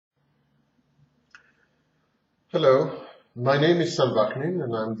Hello, my name is Sam Vaknin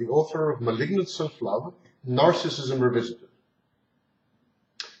and I'm the author of Malignant Self-Love, Narcissism Revisited.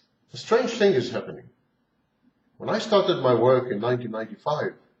 A strange thing is happening. When I started my work in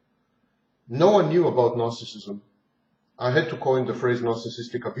 1995, no one knew about narcissism. I had to coin the phrase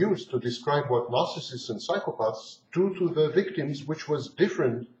narcissistic abuse to describe what narcissists and psychopaths do to their victims, which was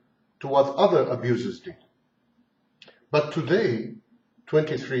different to what other abusers did. But today,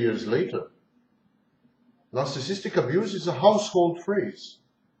 23 years later, narcissistic abuse is a household phrase.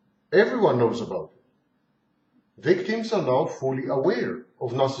 Everyone knows about it. Victims are now fully aware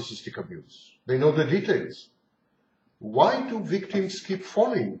of narcissistic abuse. They know the details. Why do victims keep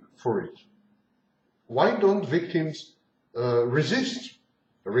falling for it? Why don't victims resist,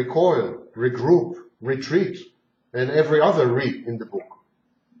 recoil, regroup, retreat, and every other re in the book?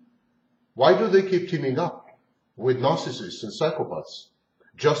 Why do they keep teaming up with narcissists and psychopaths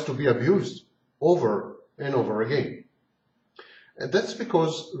just to be abused over and over again? And that's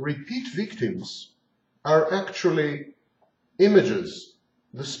because repeat victims are actually images,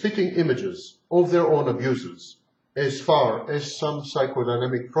 the spitting images of their own abusers, as far as some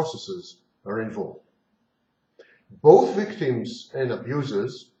psychodynamic processes are involved. Both victims and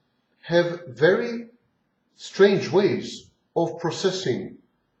abusers have very strange ways of processing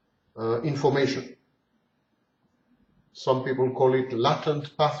information. Some people call it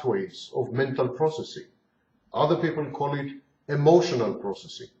latent pathways of mental processing. Other people call it emotional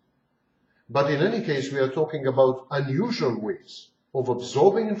processing. But in any case, we are talking about unusual ways of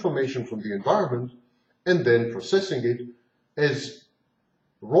absorbing information from the environment and then processing it as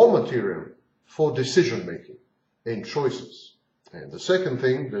raw material for decision making and choices. And the second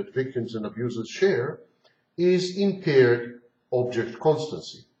thing that victims and abusers share is impaired object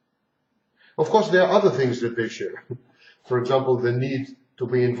constancy. Of course, there are other things that they share. For example, the need to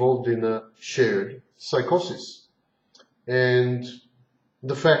be involved in a shared psychosis, and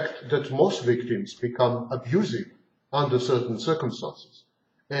the fact that most victims become abusive under certain circumstances,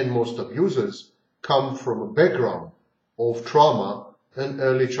 and most abusers come from a background of trauma and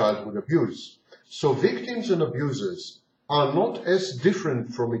early childhood abuse. So victims and abusers are not as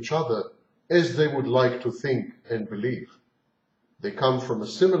different from each other as they would like to think and believe. They come from a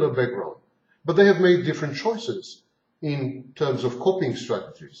similar background, but they have made different choices in terms of coping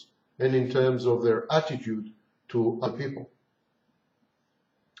strategies and in terms of their attitude to other people.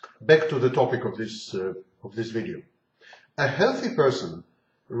 Back to the topic of this video. A healthy person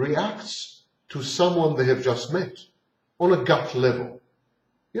reacts to someone they have just met on a gut level.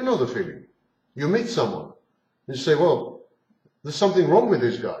 You know the feeling. You meet someone and you say, well, there's something wrong with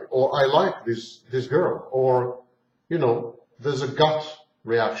this guy, or I like this girl, or, you know, there's a gut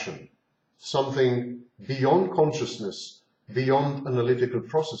reaction, something beyond consciousness, beyond analytical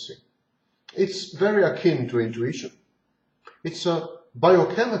processing. It's very akin to intuition. It's a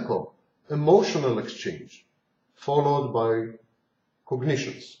biochemical-emotional exchange followed by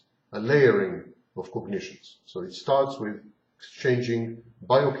cognitions, a layering of cognitions. So it starts with exchanging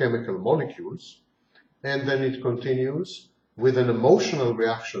biochemical molecules, and then it continues with an emotional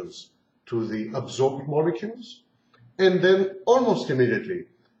reactions to the absorbed molecules, and then almost immediately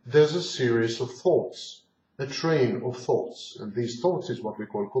there's a series of thoughts, a train of thoughts, and these thoughts is what we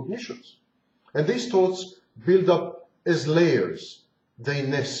call cognitions. And these thoughts build up as layers. They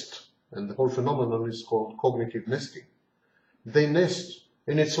nest, and the whole phenomenon is called cognitive nesting. They nest,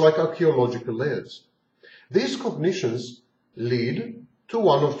 and it's like archaeological layers. These cognitions lead to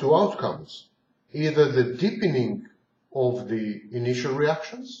one of two outcomes. Either the deepening of the initial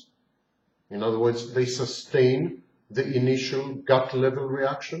reactions, in other words, they sustain the initial gut level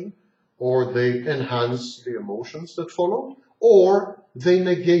reaction, or they enhance the emotions that follow, or they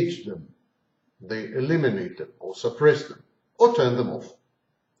negate them. They eliminate them, or suppress them, or turn them off.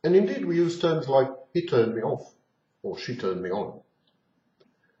 And indeed, we use terms like, he turned me off, or she turned me on.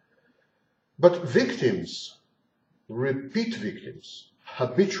 But victims, repeat victims,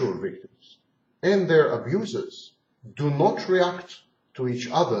 habitual victims, and their abusers do not react to each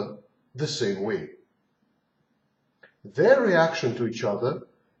other the same way. Their reaction to each other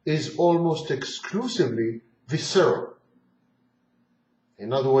is almost exclusively visceral.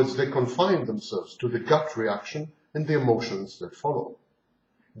 In other words, they confine themselves to the gut reaction and the emotions that follow.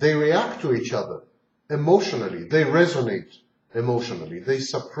 They react to each other emotionally. They resonate emotionally. They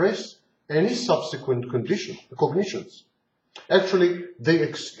suppress any subsequent cognitions. Actually, they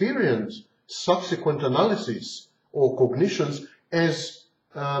experience subsequent analysis or cognitions as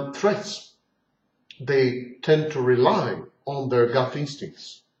threats. They tend to rely on their gut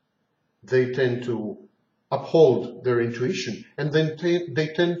instincts. They tend to uphold their intuition, and then they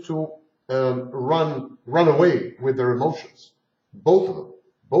tend to run away with their emotions. Both of them,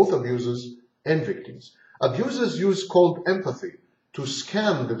 both abusers and victims. Abusers use cold empathy to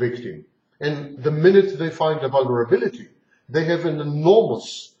scan the victim, and the minute they find a vulnerability, they have an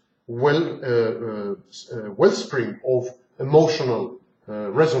enormous wellspring of emotional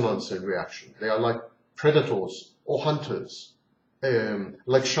resonance and reaction. They are like predators or hunters,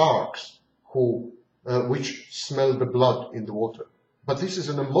 like sharks which smell the blood in the water. But this is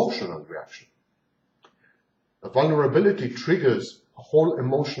an emotional reaction. A vulnerability triggers a whole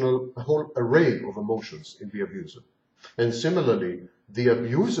array of emotions in the abuser. And similarly, the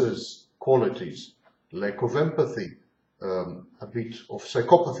abuser's qualities, lack of empathy, a bit of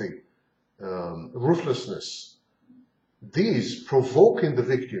psychopathy, ruthlessness, these provoke in the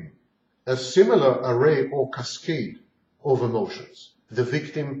victim a similar array or cascade of emotions. The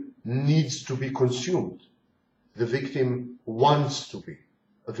victim needs to be consumed. The victim wants to be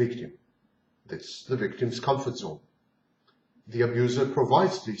a victim. That's the victim's comfort zone. The abuser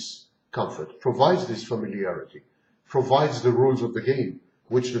provides this comfort, provides this familiarity, provides the rules of the game,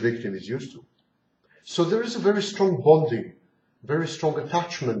 which the victim is used to. So there is a very strong bonding, very strong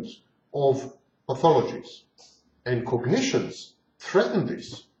attachment of pathologies. And cognitions threaten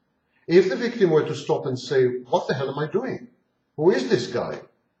this. If the victim were to stop and say, what the hell am I doing? Who is this guy?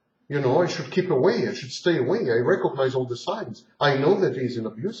 You know, I should keep away, I should stay away, I recognize all the signs. I know that he's an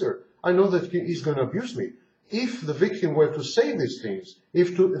abuser, I know that he's going to abuse me. If the victim were to say these things,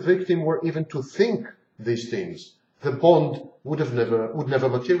 if the victim were even to think these things, the bond would never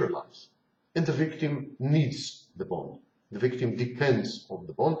materialize. And the victim needs the bond. The victim depends on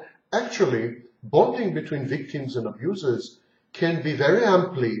the bond. Actually, bonding between victims and abusers can be very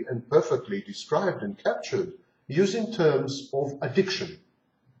amply and perfectly described and captured using terms of addiction.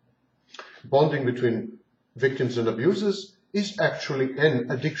 Bonding between victims and abusers is actually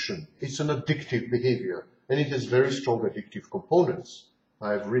an addiction. It's an addictive behavior, and it has very strong addictive components.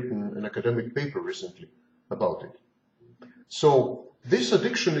 I have written an academic paper recently about it. So this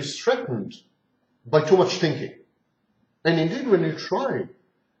addiction is threatened by too much thinking. And indeed, when you try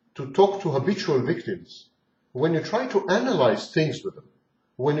to talk to habitual victims, when you try to analyze things with them,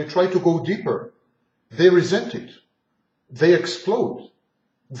 when you try to go deeper, they resent it. They explode.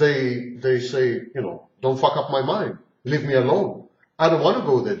 They say, you know, don't fuck up my mind. Leave me alone. I don't want to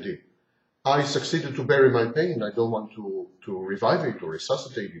go that deep. I succeeded to bury my pain. I don't want to revive it or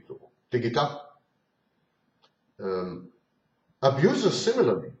resuscitate it or dig it up. Abusers,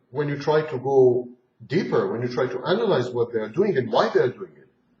 similarly, when you try to go deeper, when you try to analyze what they are doing and why they are doing it,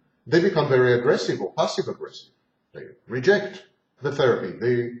 they become very aggressive or passive-aggressive. They reject the therapy.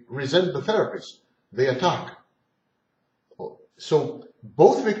 They resent the therapist. They attack. So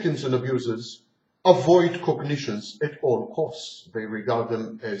both victims and abusers avoid cognitions at all costs. They regard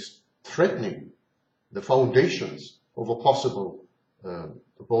them as threatening the foundations of a possible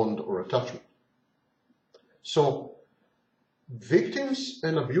bond or attachment. So victims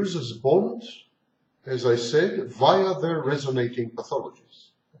and abusers bond, as I said, via their resonating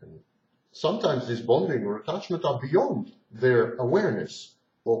pathologies. And sometimes this bonding or attachment are beyond their awareness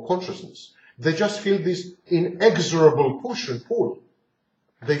or consciousness. They just feel this inexorable push and pull.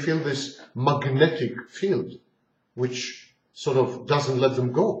 They feel this magnetic field which sort of doesn't let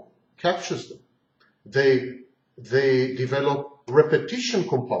them go, captures them. They develop repetition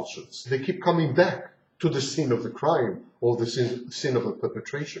compulsions. They keep coming back to the scene of the crime or the scene of the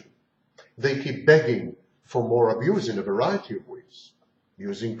perpetration. They keep begging for more abuse in a variety of ways,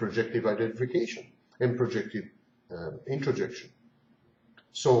 using projective identification and projective introjection.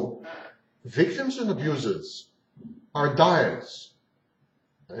 So victims and abusers are dyads.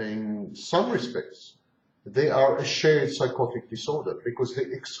 In some respects, they are a shared psychotic disorder because they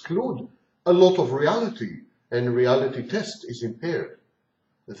exclude a lot of reality, and reality test is impaired.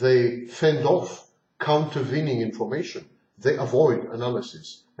 They fend off countervening information. They avoid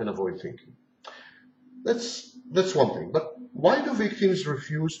analysis and avoid thinking. That's one thing. But why do victims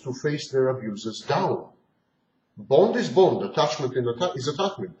refuse to face their abusers down? Bond is bond, attachment is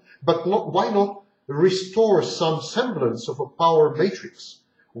attachment. But why not restore some semblance of a power matrix?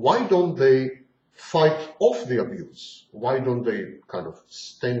 Why don't they fight off the abuse? Why don't they kind of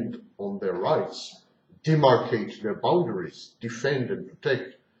stand on their rights, demarcate their boundaries, defend and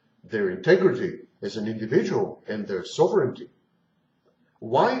protect their integrity as an individual and their sovereignty?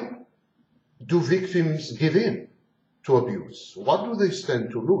 Why do victims give in to abuse? What do they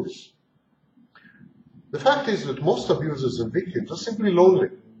stand to lose? The fact is that most abusers and victims are simply lonely.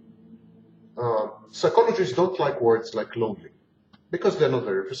 Psychologists don't like words like lonely because they're not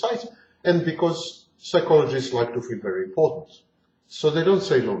very precise and because psychologists like to feel very important. So they don't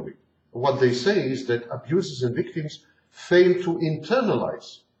say lonely. what they say is that abusers and victims fail to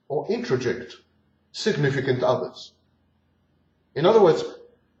internalize or introject significant others. In other words,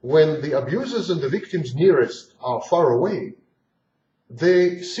 when the abusers and the victims nearest are far away,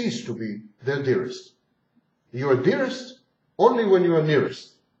 they cease to be their dearest. You are dearest only when you are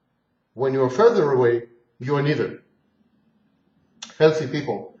nearest. When you are further away, you are neither. Healthy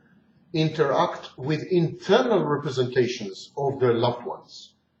people interact with internal representations of their loved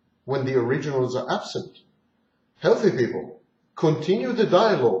ones when the originals are absent. Healthy people continue the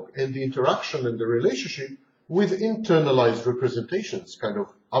dialogue and the interaction and the relationship with internalized representations, kind of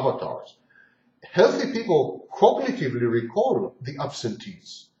avatars. Healthy people cognitively recall the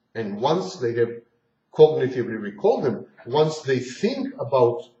absentees, and once they have cognitively recalled them, once they think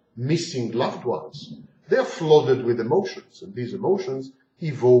about missing loved ones, they are flooded with emotions, and these emotions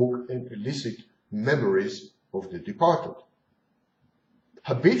evoke and elicit memories of the departed.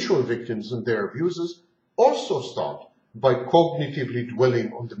 Habitual victims and their abusers also start by cognitively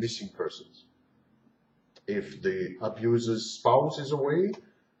dwelling on the missing persons. If the abuser's spouse is away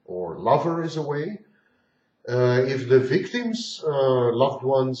or lover is away, if the victim's loved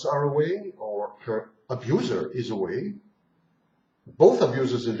ones are away or her abuser is away, both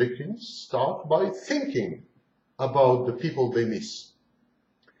abusers and victims start by thinking about the people they miss.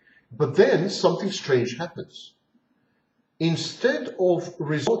 But then something strange happens. Instead of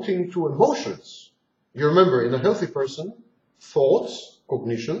resorting to emotions, you remember, in a healthy person, thoughts,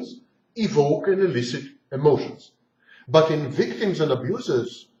 cognitions, evoke and elicit emotions. But in victims and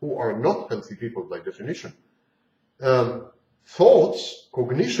abusers, who are not healthy people by definition, thoughts,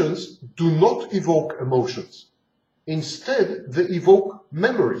 cognitions, do not evoke emotions. Instead, they evoke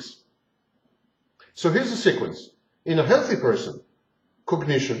memories. So here's the sequence. In a healthy person,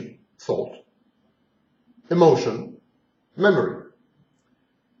 cognition, thought, emotion, memory.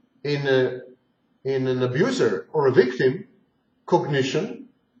 In an abuser or a victim, cognition,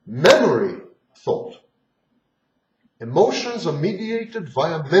 memory, thought. Emotions are mediated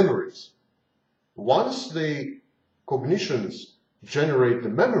via memories. Once the cognitions generate the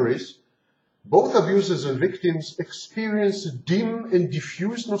memories, both abusers and victims experience dim and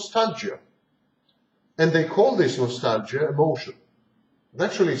diffuse nostalgia. And they call this nostalgia emotion.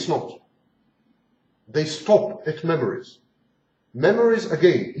 Actually, it's not. They stop at memories. Memories,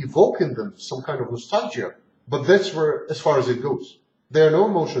 again, evoke in them some kind of nostalgia, but that's where, as far as it goes. There are no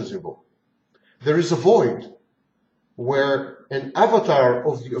emotions involved. There is a void where an avatar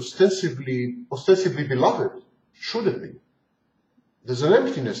of the ostensibly beloved should have been. There's an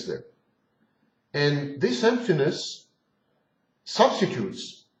emptiness there. And this emptiness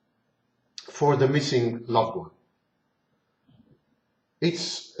substitutes for the missing loved one.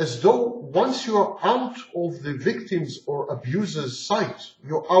 It's as though once you are out of the victim's or abuser's sight,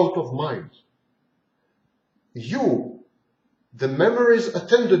 you're out of mind. You, the memories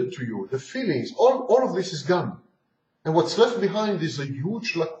attended to you, the feelings, all of this is gone. And what's left behind is a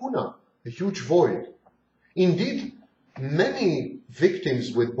huge lacuna, a huge void. Indeed, many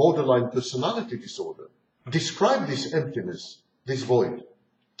victims with borderline personality disorder describe this emptiness, this void.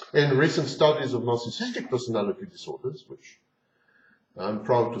 And recent studies of narcissistic personality disorders, which I'm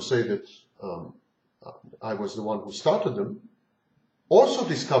proud to say that I was the one who started them, also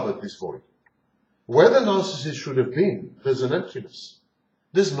discovered this void. Where the narcissist should have been, there's an emptiness.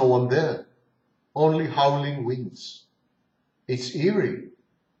 There's no one there. Only howling winds. It's eerie.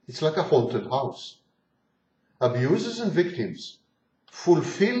 It's like a haunted house. Abusers and victims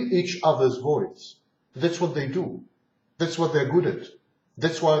fulfill each other's voids. That's what they do. That's what they're good at.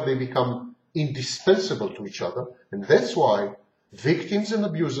 That's why they become indispensable to each other. And that's why victims and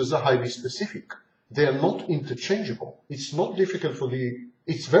abusers are highly specific. They are not interchangeable. It's very difficult for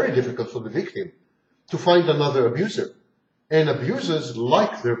the victim to find another abuser. And abusers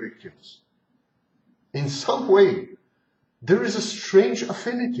like their victims. In some way, there is a strange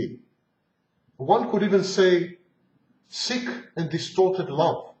affinity. One could even say sick and distorted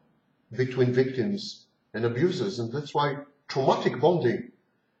love between victims and abusers. And that's why traumatic bonding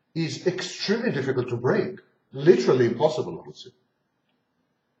is extremely difficult to break. Literally impossible, I would say.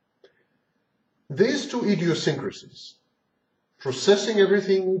 These two idiosyncrasies, processing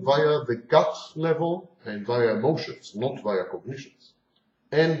everything via the gut level and via emotions, not via cognitions,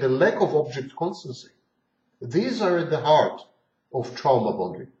 and the lack of object constancy, these are at the heart of trauma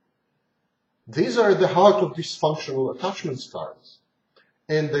bonding. These are at the heart of dysfunctional attachment styles,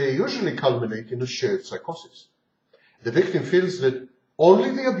 and they usually culminate in a shared psychosis. The victim feels that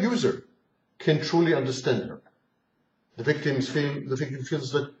only the abuser can truly understand her. The victim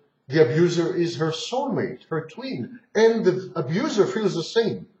feels that the abuser is her soulmate, her twin, and the abuser feels the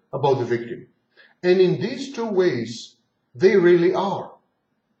same. about the victim. And in these two ways, they really are.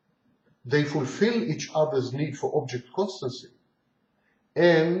 They fulfill each other's need for object constancy.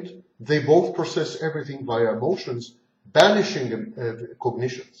 And they both process everything via emotions, banishing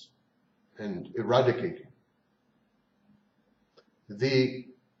cognitions and eradicating. The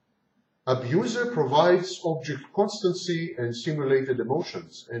abuser provides object constancy and simulated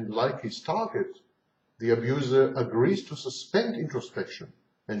emotions, and like his target, the abuser agrees to suspend introspection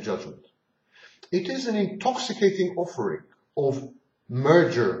and judgment. It is an intoxicating offering of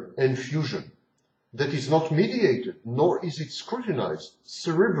merger and fusion that is not mediated, nor is it scrutinized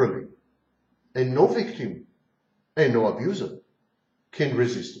cerebrally, and no victim and no abuser can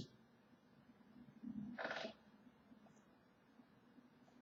resist it.